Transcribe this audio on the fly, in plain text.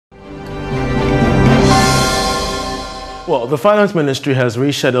Well, the Finance Ministry has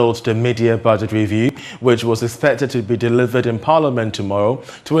rescheduled the mid-year budget review, which was expected to be delivered in Parliament tomorrow,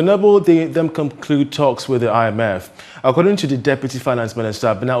 to enable them conclude talks with the IMF. According to the Deputy Finance Minister,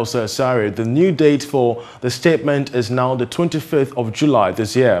 Abena Osei-Asare, the new date for the statement is now the 25th of July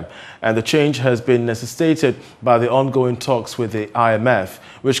this year, and the change has been necessitated by the ongoing talks with the IMF,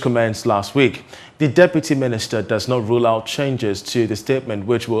 which commenced last week. The Deputy Minister does not rule out changes to the statement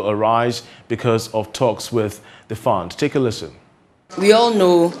which will arise because of talks with the fund. Take a listen. We all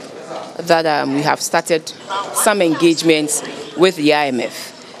know that we have started some engagements with the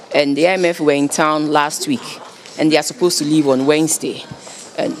IMF, and the IMF were in town last week, and they are supposed to leave on Wednesday.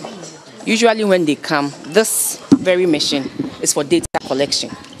 And usually when they come, this very mission is for data collection,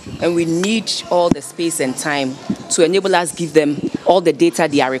 and we need all the space and time to enable us give them all the data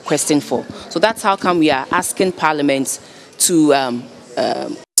they are requesting for. So that's how come we are asking Parliament to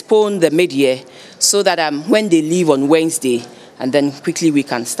postpone the mid-year so that when they leave on Wednesday, and then quickly we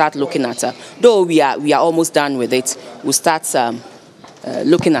can start looking at it. Though we are almost done with it, we'll start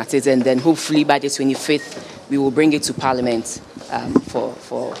looking at it, and then hopefully by the 25th we will bring it to Parliament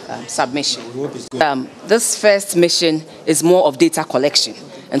for submission. This first mission is more of data collection.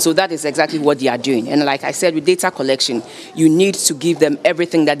 And so that is exactly what they are doing. And like I said, with data collection, you need to give them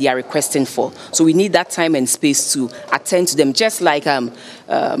everything that they are requesting for. So we need that time and space to attend to them. Just like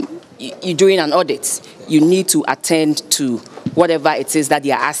you're doing an audit, you need to attend to whatever it is that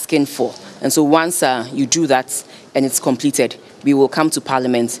they are asking for. And so once you do that and it's completed, we will come to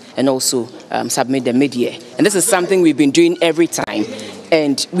Parliament and also submit the mid-year. And this is something we've been doing every time.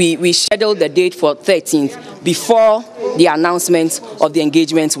 And we scheduled the date for 13th before the announcement of the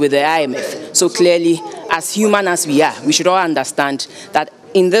engagement with the IMF. So clearly, as human as we are, we should all understand that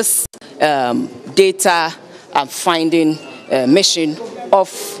in this data finding mission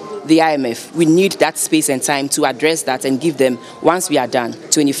of the IMF, we need that space and time to address that and give them, once we are done,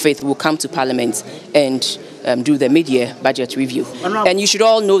 25th, we'll come to Parliament and do the mid-year budget review. And you should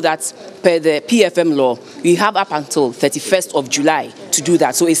all know that per the PFM law, we have up until 31st of July to do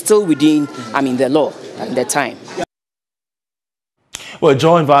that. So it's still within, the law and the time. Well,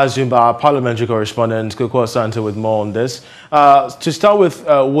 joined via Zoom by our parliamentary correspondent, Koko Asante, with more on this. To start with,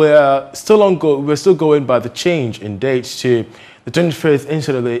 we're still going by the change in dates to the 25th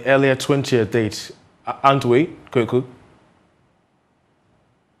instead of the earlier 20th date, aren't we, Koko?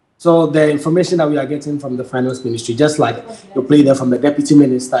 So the information that we are getting from the Finance Ministry, just like you played there from the Deputy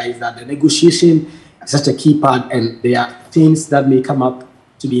Minister, is that the negotiation is such a key part, and there are things that may come up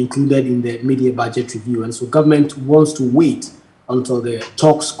to be included in the mid-year budget review. And so government wants to wait until the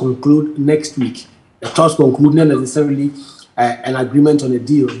talks conclude next week. The talks conclude not necessarily an agreement on a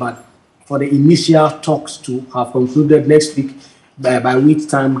deal, but for the initial talks to have concluded next week, by which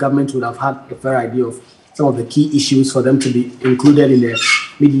time government would have had a fair idea of some of the key issues for them to be included in the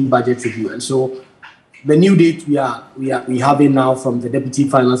mid-year budget review. And so the new date we have it now from the Deputy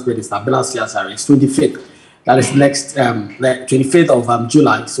Finance Minister, Abena Osei-Asare, is 25th. That is next, the 25th of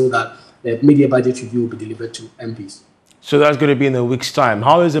July, so that the mid-year budget review will be delivered to MPs. So that's going to be in a week's time.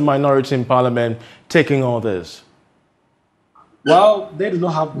 How is the minority in Parliament taking all this? Well, they do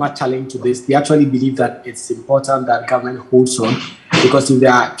not have much challenge to this. They actually believe that it's important that government holds on, because if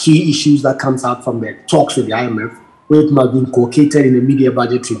there are key issues that comes out from the talks with the IMF, which must be inculcated in the mid-year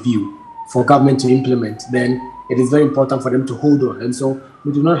budget review for government to implement, then it is very important for them to hold on. And so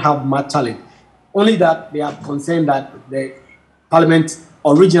we do not have much challenge. Only that they are concerned that the Parliament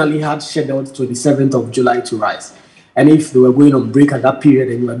originally had scheduled 27th of July to rise. And if they were going on break at that period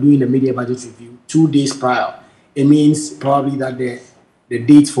and you are doing the mid-year budget review 2 days prior, it means probably that the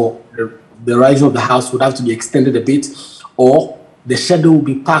date for the rising of the House would have to be extended a bit, or the schedule will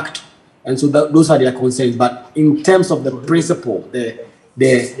be packed. And so those are their concerns. But in terms of the principle, the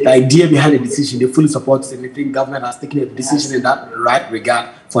idea behind the decision, they fully support it, and I think government has taken a decision in that right regard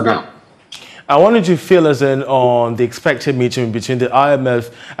for now. I wanted to fill us in on the expected meeting between the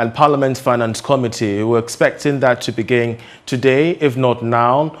IMF and Parliament's Finance Committee. We're expecting that to begin today, if not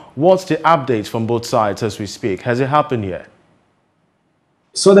now. What's the update from both sides as we speak? Has it happened yet?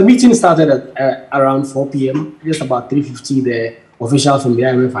 So the meeting started at around 4 p.m. Just about 3:50, the officials from the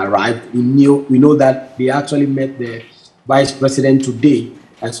IMF arrived. We know that they actually met the Vice President today.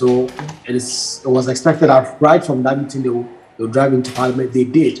 And so it was expected that right from that meeting they will drive into Parliament. They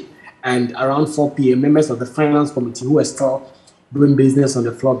did. And around 4 p.m., members of the Finance Committee who are still doing business on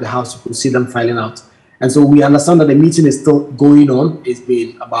the floor of the House, you could see them filing out. And so we understand that the meeting is still going on. It's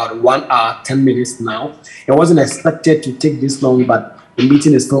been about 1 hour, 10 minutes now. It wasn't expected to take this long, but the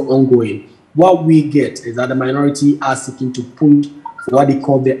meeting is still ongoing. What we get is that the minority are seeking to put what they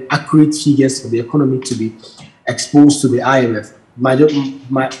call the accurate figures for the economy to be exposed to the IMF.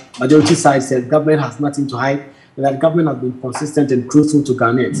 Majority side said government has nothing to hide, and that government has been consistent and truthful to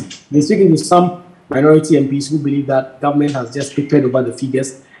Ghanaians. Been speaking to some minority MPs who believe that government has just prepared over the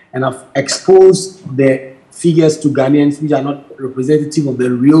figures and have exposed the figures to Ghanaians which are not representative of the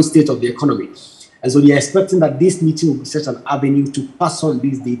real state of the economy. And so they are expecting that this meeting will be such an avenue to pass on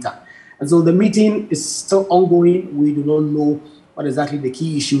this data. And so the meeting is still ongoing. We do not know what exactly the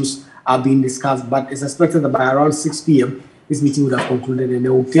key issues are being discussed, but it's expected that by around 6 p.m., this meeting would have concluded and they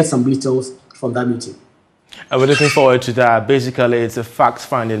will get some details from that meeting. And we're looking forward to that. Basically, it's a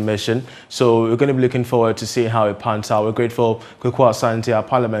fact-finding mission, so we're going to be looking forward to see how it pans out. We're grateful to Kwaku Asante, our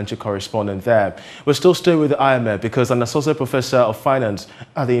parliamentary correspondent there. We're still staying with the IMF because an associate professor of finance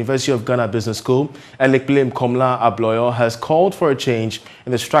at the University of Ghana Business School, Elikplim Komla Abloyo, has called for a change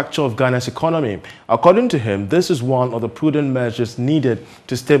in the structure of Ghana's economy. According to him, this is one of the prudent measures needed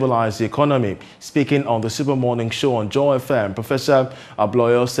to stabilize the economy. Speaking on the Super Morning Show on Joy FM, Professor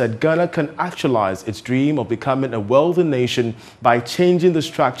Abloyo said Ghana can actualize its dream of becoming a wealthy nation by changing the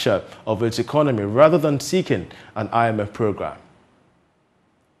structure of its economy rather than seeking an IMF program.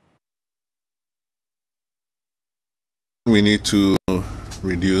 We need to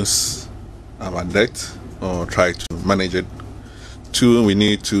reduce our debt or try to manage it. 2, we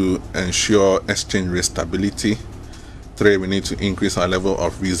need to ensure exchange rate stability. 3, we need to increase our level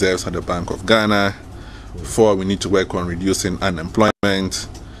of reserves at the Bank of Ghana. 4, we need to work on reducing unemployment.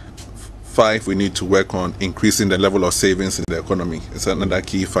 5, we need to work on increasing the level of savings in the economy. It's another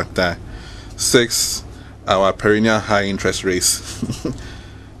key factor. 6, our perennial high interest rates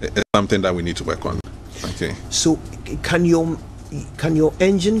is something that we need to work on. Okay. So, can your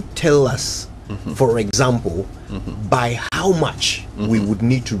engine tell us, for example, by how much we would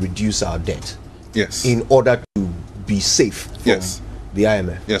need to reduce our debt? Yes. In order to be safe from the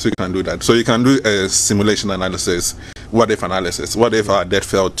IMF? Yes, we can do that. So you can do a simulation analysis. What if analysis? What if our debt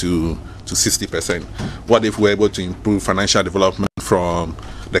fell to 60%? What if we're able to improve financial development from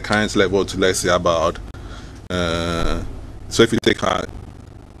the current level to, let's say, about so if you take our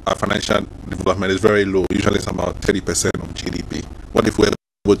financial development is very low, usually it's about 30% of GDP. What if we're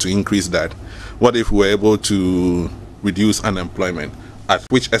able to increase that? What if we're able to reduce unemployment? At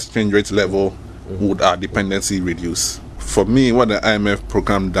which exchange rate level would our dependency reduce? For me, what the IMF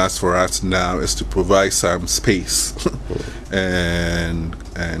program does for us now is to provide some space and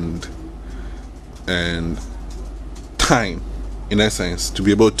time, in essence, to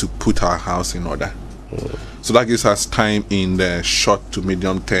be able to put our house in order. So that gives us time in the short to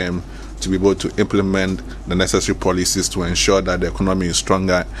medium term to be able to implement the necessary policies to ensure that the economy is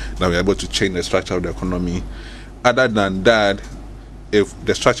stronger, that we're able to change the structure of the economy. Other than that, if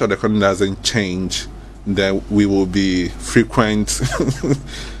the structure of the economy doesn't change, then we will be frequent.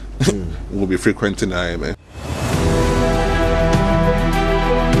 We'll be frequenting the IMF.